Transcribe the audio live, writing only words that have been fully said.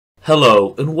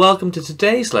Hello and welcome to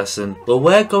today's lesson where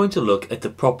we're going to look at the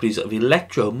properties of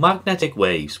electromagnetic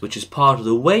waves, which is part of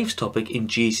the waves topic in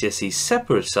GCSE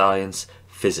Separate Science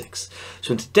Physics.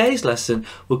 So in today's lesson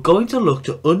we're going to look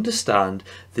to understand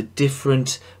the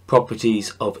different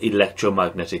properties of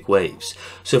electromagnetic waves.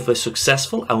 So if we're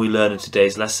successful and we learn in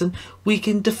today's lesson, we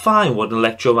can define what an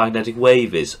electromagnetic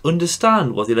wave is,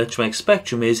 understand what the electromagnetic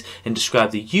spectrum is, and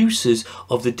describe the uses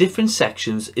of the different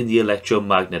sections in the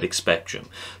electromagnetic spectrum.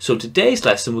 So in today's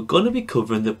lesson we're going to be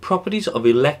covering the properties of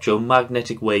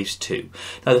electromagnetic waves too.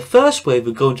 Now the first wave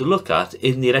we're going to look at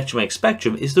in the electromagnetic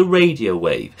spectrum is the radio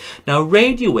wave. Now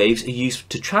radio waves are used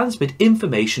to transmit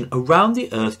information around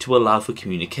the Earth to allow for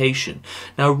communication.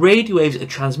 Now radio waves are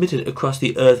transmitted across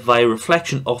the Earth via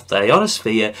reflection off the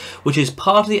ionosphere, which is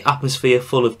part of the atmosphere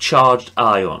full of charged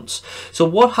ions. So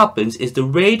what happens is the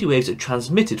radio waves are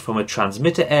transmitted from a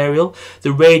transmitter aerial,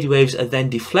 the radio waves are then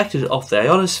deflected off the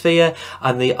ionosphere,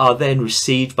 and they are then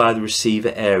received by the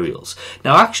receiver aerials.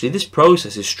 Now actually this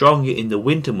process is stronger in the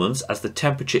winter months as the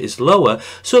temperature is lower,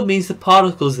 so it means the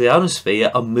particles of the ionosphere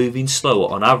are moving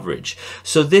slower on average.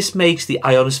 So this makes the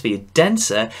ionosphere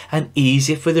denser and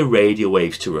easier for the radio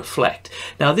waves to reflect.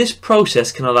 Now this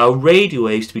process can allow radio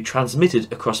waves to be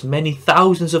transmitted across many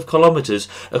thousands of kilometers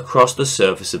across the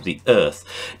surface of the Earth.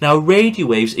 Now radio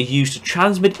waves are used to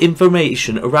transmit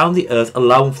information around the Earth,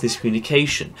 allowing for this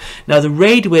communication. Now the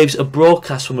radio waves are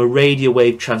broadcast from a radio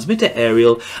wave transmitter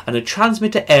aerial, and a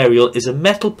transmitter aerial is a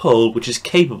metal pole which is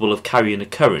capable of carrying a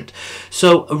current.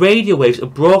 So radio waves are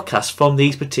broadcast from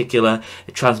these particular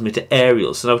transmitter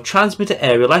aerials. So now a transmitter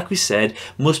aerial, like we said,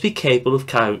 must be capable of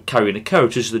carrying a current,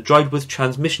 which is the Droidworth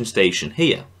transmission station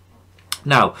here.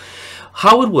 Now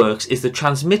how it works is the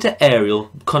transmitter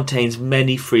aerial contains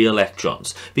many free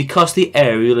electrons because the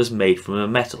aerial is made from a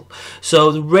metal.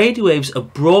 So the radio waves are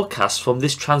broadcast from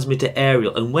this transmitter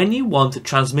aerial, and when you want the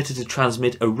transmitter to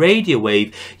transmit a radio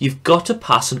wave, you've got to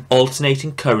pass an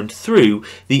alternating current through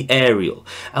the aerial.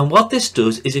 And what this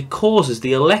does is it causes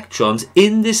the electrons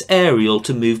in this aerial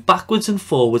to move backwards and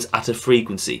forwards at a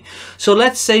frequency. So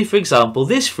let's say for example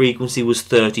this frequency was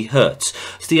 30 Hertz.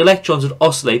 So the electrons would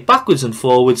oscillate backwards and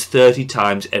forwards 30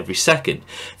 times every second.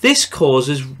 This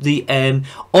causes the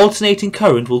alternating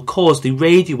current will cause the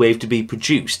radio wave to be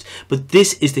produced, but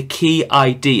this is the key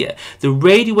idea. The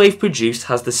radio wave produced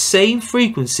has the same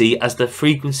frequency as the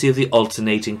frequency of the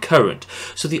alternating current.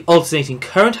 So the alternating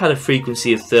current had a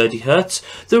frequency of 30 Hertz,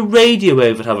 the radio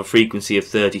wave would have a frequency of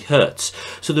 30 Hertz.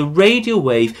 So the radio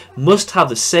wave must have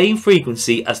the same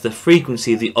frequency as the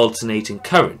frequency of the alternating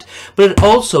current, but it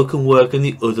also can work in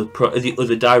the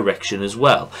other direction as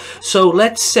well. So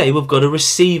let's say we've got a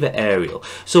receiver aerial.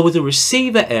 So with a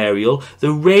receiver aerial,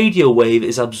 the radio wave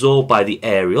is absorbed by the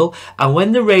aerial, and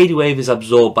when the radio wave is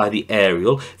absorbed by the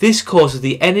aerial, this causes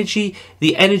the energy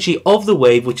of the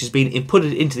wave which has been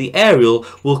inputted into the aerial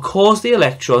will cause the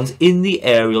electrons in the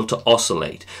aerial to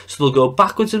oscillate. So they'll go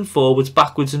backwards and forwards,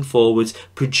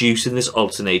 producing this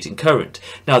alternating current.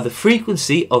 Now the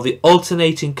frequency of the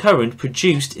alternating current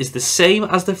produced is the same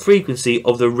as the frequency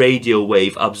of the radio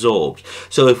wave absorbed.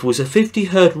 So if it was a 50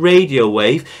 Hertz radio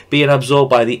wave being absorbed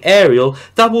by the aerial,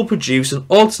 that will produce an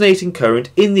alternating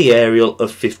current in the aerial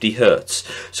of 50 Hertz.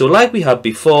 So like we had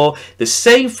before, the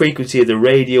same frequency of the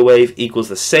radio wave equals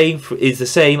the same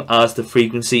as the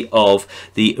frequency of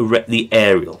the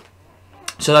aerial.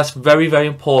 So that's very, very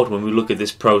important when we look at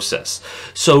this process.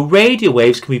 So radio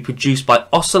waves can be produced by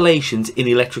oscillations in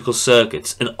electrical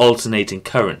circuits, an alternating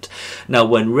current. Now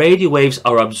when radio waves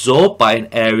are absorbed by an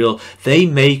aerial, they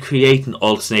may create an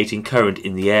alternating current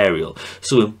in the aerial.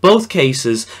 So in both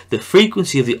cases, the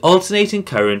frequency of the alternating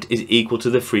current is equal to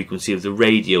the frequency of the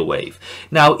radio wave.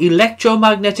 Now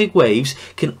electromagnetic waves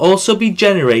can also be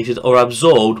generated or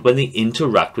absorbed when they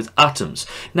interact with atoms.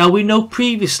 Now we know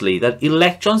previously that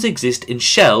electrons exist in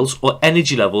shells or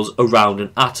energy levels around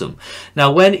an atom.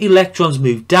 Now when electrons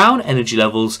move down energy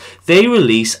levels, they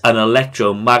release an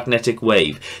electromagnetic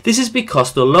wave. This is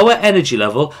because the lower energy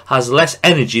level has less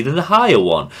energy than the higher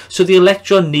one, so the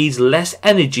electron needs less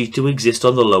energy to exist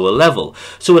on the lower level,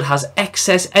 so it has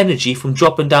excess energy from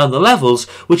dropping down the levels,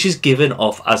 which is given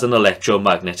off as an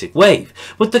electromagnetic wave.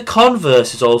 But the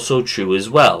converse is also true as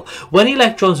well. When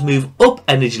electrons move up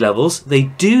energy levels, they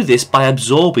do this by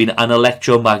absorbing an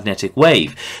electromagnetic wave.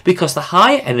 wave, because the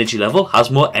higher energy level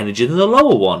has more energy than the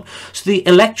lower one. So the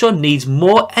electron needs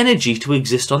more energy to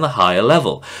exist on the higher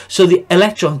level. So the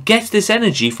electron gets this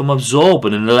energy from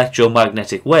absorbing an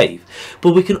electromagnetic wave.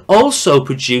 But we can also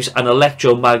produce an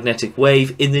electromagnetic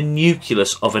wave in the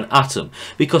nucleus of an atom,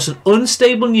 because an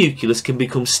unstable nucleus can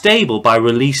become stable by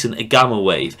releasing a gamma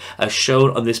wave, as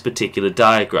shown on this particular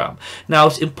diagram. Now,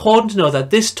 it's important to know that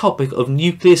this topic of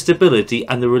nuclear stability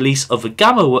and the release of a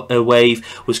gamma wave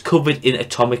was covered in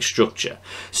atomic structure.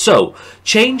 So,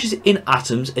 changes in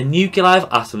atoms and nuclei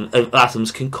of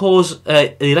atoms can cause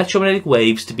electromagnetic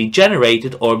waves to be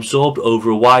generated or absorbed over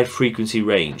a wide frequency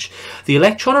range. The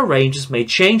electron arrangements may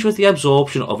change with the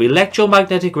absorption of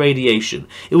electromagnetic radiation.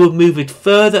 It will move it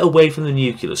further away from the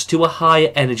nucleus to a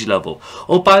higher energy level,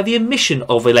 or by the emission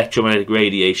of electromagnetic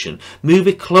radiation, move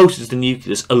it closer to the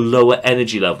nucleus, a lower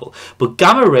energy level. But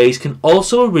gamma rays can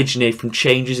also originate from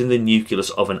changes in the nucleus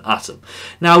of an atom.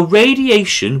 Now,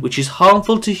 radiation, which is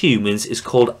harmful to humans, is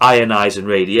called ionizing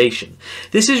radiation.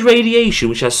 This is radiation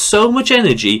which has so much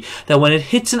energy that when it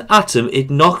hits an atom, it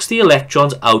knocks the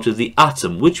electrons out of the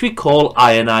atom, which we call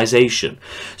ionization.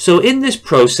 So in this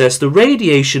process, the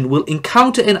radiation will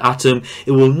encounter an atom,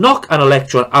 it will knock an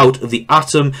electron out of the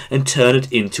atom and turn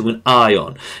it into an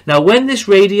ion. Now, when this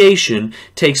radiation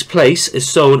takes place,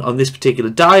 as shown on this particular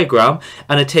diagram,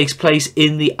 and it takes place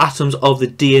in the atoms of the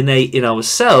DNA in our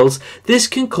cells, this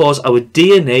can cause our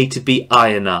DNA to be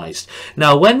ionized.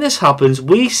 Now, when this happens,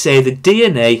 we say the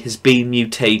DNA has been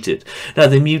mutated. Now,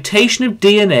 the mutation of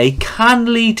DNA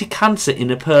can lead to cancer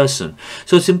in a person.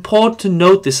 So it's important to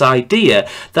note this idea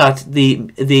that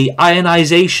the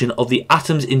ionization of the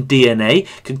atoms in DNA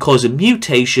can cause a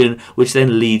mutation which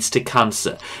then leads to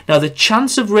cancer. Now, the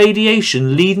chance of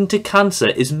radiation leading to cancer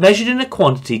is measured in a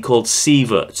quantity called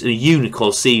sieverts, in a unit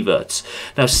called sieverts.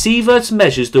 Now, sieverts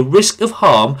measures the risk of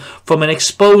harm from an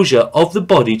exposure of the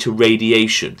body to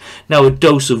radiation. Now, a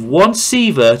dose of 1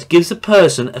 sievert gives a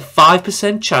person a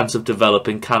 5% chance of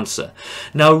developing cancer.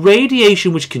 Now,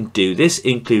 radiation which can do this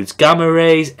includes gamma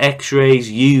rays,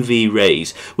 X-rays, UV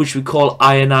rays, which we call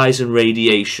ionizing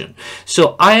radiation.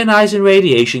 So ionizing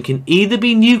radiation can either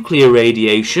be nuclear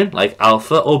radiation, like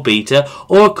alpha or beta,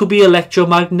 or it could be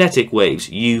electromagnetic waves,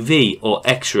 UV or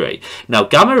X-ray. Now,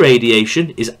 gamma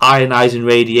radiation is ionizing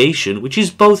radiation, which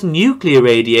is both nuclear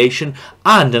radiation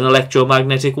and an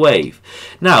electromagnetic wave.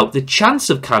 Now, the chance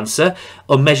of cancer,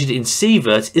 or measured in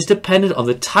sieverts, is dependent on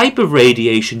the type of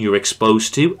radiation you're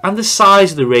exposed to and the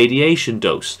size of the radiation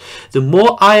dose. The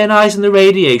more ionizing the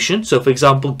radiation, so for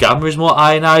example gamma is more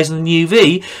ionizing than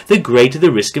UV, the greater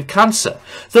the risk of cancer.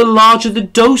 The larger the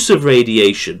dose of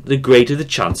radiation, the greater the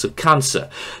chance of cancer.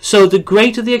 So the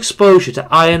greater the exposure to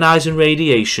ionizing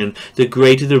radiation, the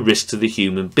greater the risk to the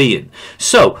human being.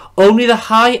 So only the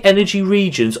high energy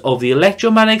regions of the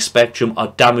electromagnetic spectrum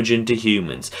are damaging to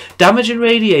humans. Damaging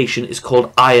radiation is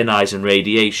called ionizing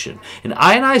radiation. And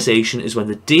ionization is when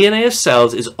the DNA of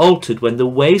cells is altered when the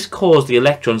waves cause the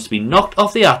electrons to be knocked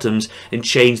off the atoms and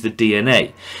change the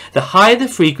DNA. The higher the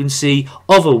frequency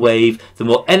of a wave, the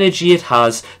more energy it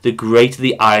has, the greater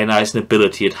the ionizing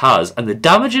ability it has, and the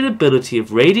damaging ability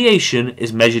of radiation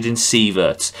is measured in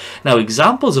sieverts. Now,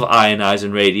 examples of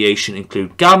ionizing radiation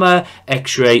include gamma,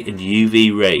 X-ray and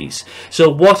UV rays. So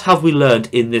what have we learned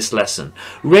in this lesson?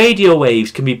 Radio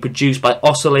waves can be produced by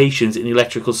oscillations in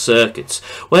electrical circuits.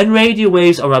 When radio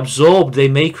waves are absorbed, they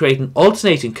may create an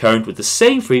alternating current with the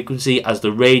same frequency as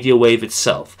the radio wave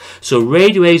itself. So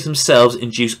radio waves themselves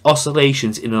induce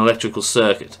oscillations in an electrical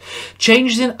circuit.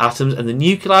 Changes in atoms and the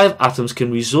nuclei of atoms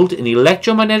can result in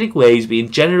electromagnetic waves being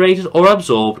generated or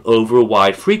absorbed over a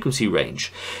wide frequency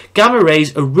range. Gamma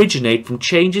rays originate from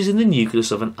changes in the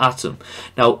nucleus of an atom.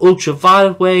 Now,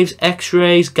 ultraviolet waves,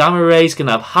 X-rays, gamma rays can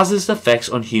have hazardous effects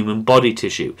on human body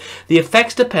tissue. The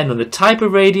effects depend on the type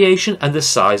of radiation and the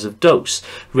size of dose.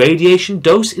 Radiation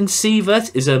dose in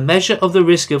sieverts is a measure of the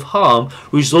risk of harm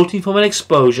resulting from an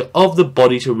exposure of the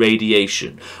body to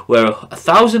radiation, where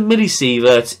 1000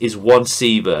 millisieverts is 1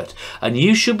 sievert, and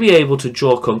you should be able to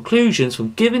draw conclusions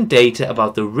from given data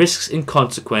about the risks and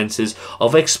consequences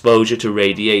of exposure to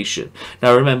radiation.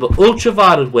 Now remember,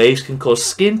 ultraviolet waves can cause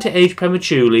skin to age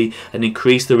prematurely and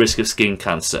increase the risk of skin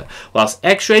cancer, whilst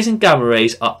X-rays and gamma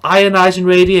rays are ionizing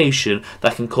radiation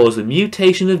that can cause the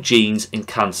mutation of genes in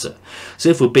cancer. So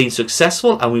if we've been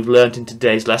successful and we've learned in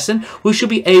today's lesson, we should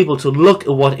be able to look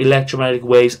at what electromagnetic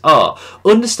waves are,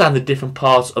 understand the different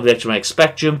parts of the electromagnetic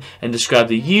spectrum, and describe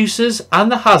the uses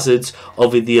and the hazards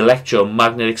of the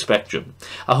electromagnetic spectrum.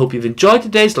 I hope you've enjoyed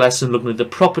today's lesson looking at the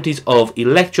properties of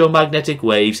electromagnetic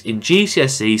waves in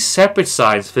GCSE Separate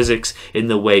Science Physics in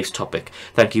the waves topic.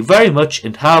 Thank you very much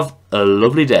and have a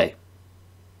lovely day.